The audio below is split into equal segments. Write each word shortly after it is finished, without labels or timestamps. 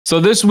So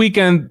this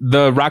weekend,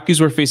 the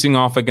Rockies were facing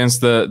off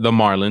against the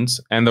Marlins,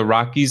 and the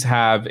Rockies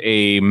have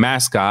a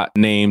mascot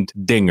named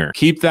Dinger.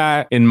 Keep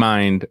that in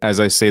mind as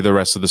I say the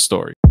rest of the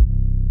story.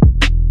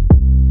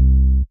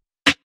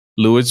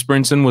 Lewis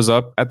Brinson was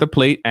up at the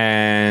plate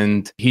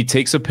and he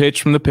takes a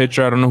pitch from the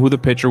pitcher. I don't know who the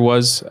pitcher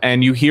was.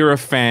 And you hear a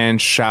fan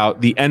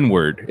shout the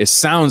N-word. It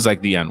sounds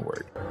like the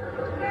N-word.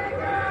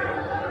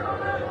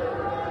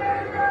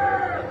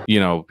 You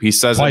know, he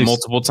says it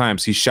multiple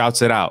times. He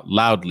shouts it out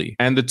loudly.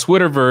 And the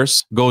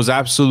Twitterverse goes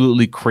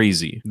absolutely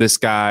crazy. This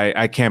guy,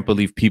 I can't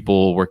believe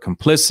people were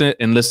complicit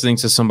in listening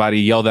to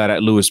somebody yell that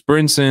at Lewis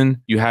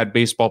Brinson. You had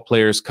baseball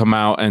players come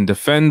out and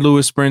defend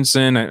Lewis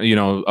Brinson, you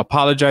know,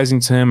 apologizing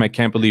to him. I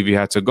can't believe you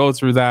had to go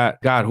through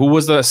that. God, who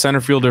was the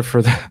center fielder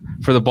for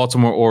the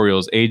Baltimore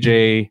Orioles?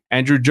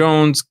 Andrew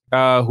Jones,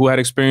 who had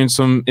experienced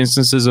some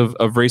instances of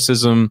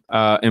racism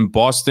in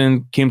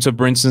Boston, came to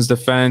Brinson's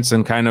defense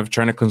and kind of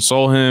trying to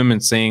console him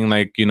and saying,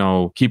 like, you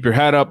know, keep your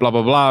head up, blah,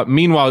 blah, blah.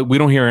 Meanwhile, we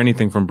don't hear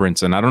anything from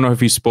Brinson. I don't know if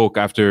he spoke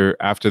after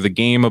the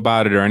game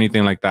about it or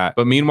anything like that.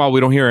 But meanwhile, we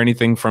don't hear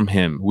anything from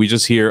him. We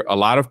just hear a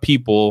lot of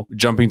people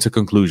jumping to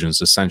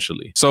conclusions,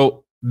 essentially.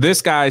 So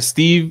this guy,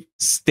 Steve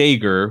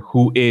Stager,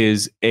 who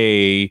is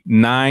a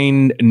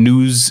 9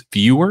 News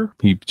viewer,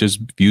 he just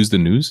views the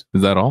news.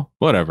 Is that all?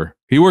 Whatever.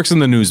 He works in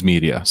the news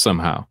media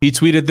somehow. He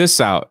tweeted this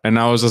out, and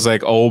I was just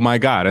like, oh my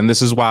God. And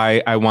this is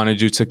why I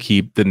wanted you to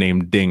keep the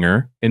name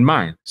Dinger in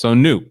mind. So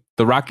new.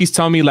 The Rockies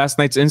tell me last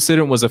night's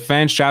incident was a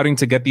fan shouting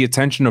to get the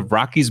attention of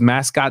Rockies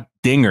mascot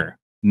Dinger,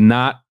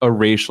 not a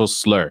racial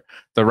slur.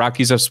 The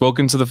Rockies have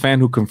spoken to the fan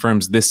who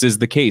confirms this is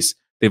the case.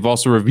 They've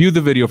also reviewed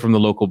the video from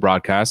the local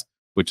broadcast,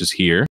 which is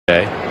here.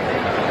 Okay.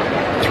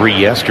 3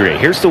 yesterday.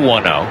 Here's the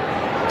 1-0.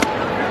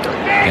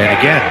 And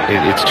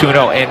again, it's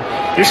 2-0.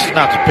 And this is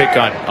not to pick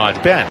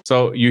on Ben.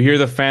 So you hear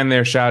the fan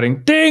there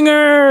shouting,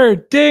 Dinger!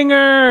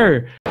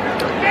 Dinger!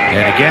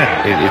 And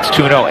again, it's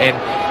 2-0.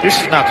 And this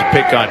is not to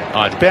pick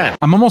on Ben.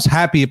 I'm almost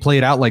happy it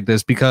played out like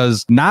this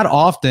because not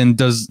often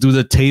do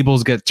the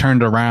tables get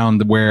turned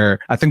around where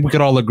I think we could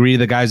all agree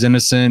the guy's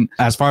innocent.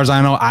 As far as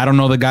I know, I don't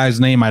know the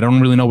guy's name. I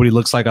don't really know what he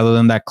looks like other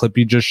than that clip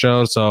you just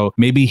showed. So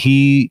maybe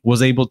he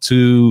was able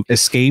to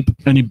escape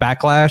any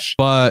backlash.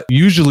 But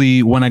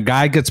usually when a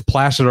guy gets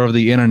plastered over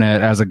the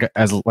internet as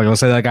like, let's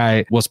say that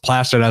guy was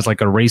plastered as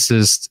like a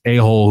racist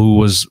a-hole who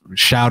was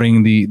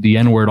shouting the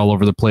N-word all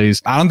over the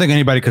place, I don't think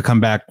anybody could come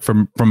back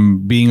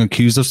from being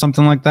accused of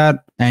something like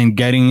that and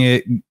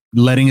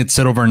letting it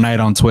sit overnight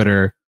on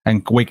Twitter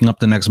and waking up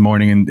the next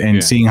morning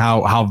and seeing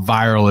how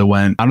viral it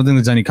went. I don't think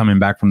there's any coming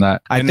back from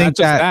that. I think not just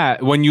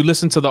that when you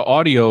listen to the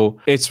audio,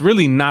 it's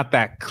really not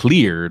that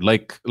clear.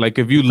 Like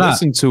if you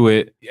listen to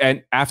it,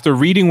 and after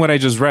reading what I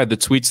just read, the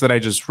tweets that I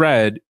just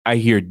read, I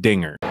hear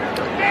Dinger.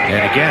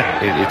 And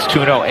again, it's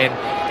 2-0.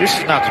 And this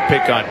is not to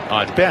pick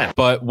on Ben.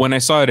 But when I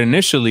saw it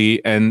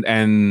initially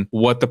and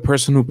what the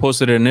person who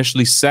posted it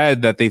initially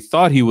said that they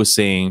thought he was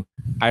saying,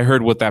 I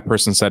heard what that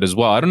person said as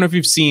well. I don't know if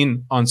you've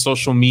seen on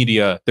social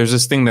media, there's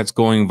this thing that's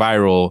going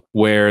viral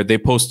where they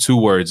post 2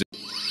 words.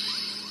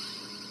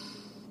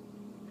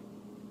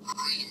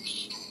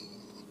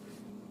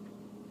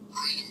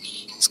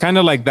 It's kind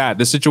of like that.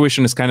 The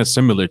situation is kind of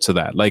similar to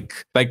that.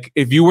 Like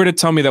if you were to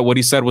tell me that what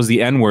he said was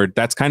the N-word,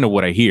 that's kind of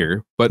what I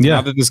hear. But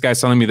now that this guy's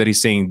telling me that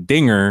he's saying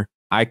Dinger,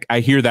 I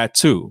hear that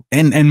too.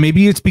 And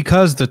maybe it's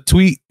because the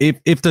tweet,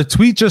 if the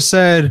tweet just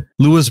said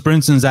Lewis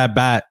Brinson's at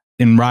bat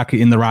in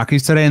the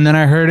Rockies today, and then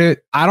I heard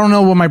it, I don't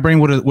know what my brain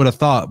would have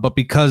thought. But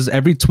because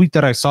every tweet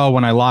that I saw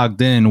when I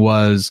logged in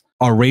was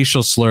a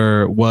racial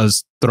slur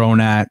was thrown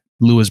at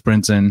Lewis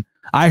Brinson,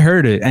 I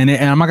heard it, and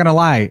I'm not gonna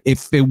lie.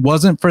 If it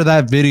wasn't for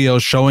that video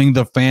showing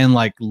the fan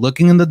like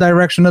looking in the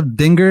direction of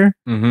Dinger,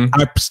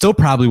 I still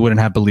probably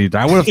wouldn't have believed it.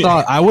 I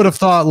would have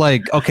thought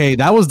like, okay,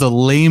 that was the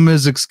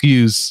lamest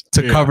excuse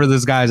to cover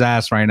this guy's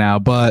ass right now.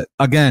 But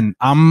again,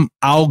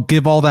 I'll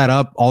give all that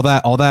up, all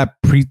that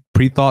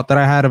pre-thought that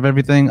I had of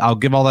everything. I'll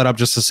give all that up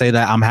just to say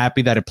that I'm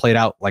happy that it played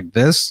out like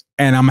this,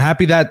 and I'm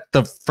happy that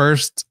the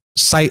first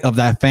sight of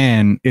that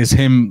fan is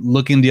him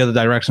looking the other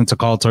direction to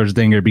call towards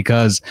Dinger,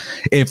 because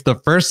if the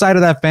first sight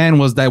of that fan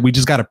was that we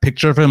just got a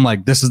picture of him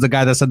like this is the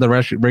guy that said the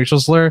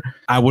racial slur,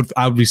 I would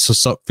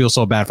feel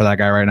so bad for that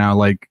guy right now.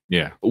 Like,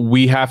 yeah,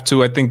 we have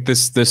to, I think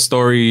this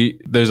story,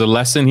 there's a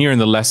lesson here, and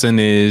the lesson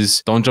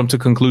is don't jump to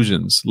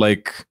conclusions.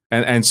 Like,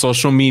 and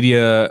social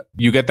media,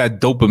 you get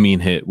that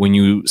dopamine hit when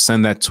you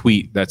send that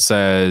tweet that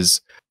says,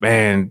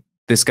 man,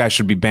 this guy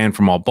should be banned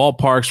from all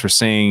ballparks for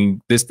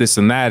saying this,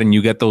 and that. And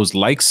you get those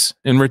likes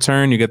in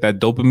return. You get that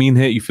dopamine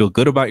hit. You feel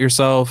good about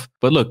yourself.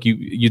 But look,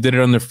 you did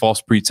it under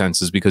false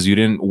pretenses because you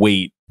didn't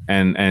wait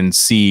and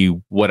see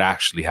what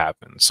actually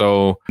happened.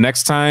 So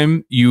next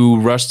time you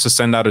rush to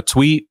send out a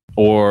tweet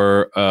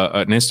or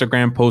an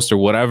Instagram post or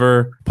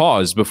whatever,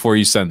 pause before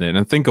you send it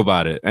and think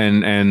about it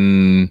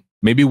and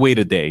maybe wait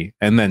a day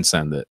and then send it.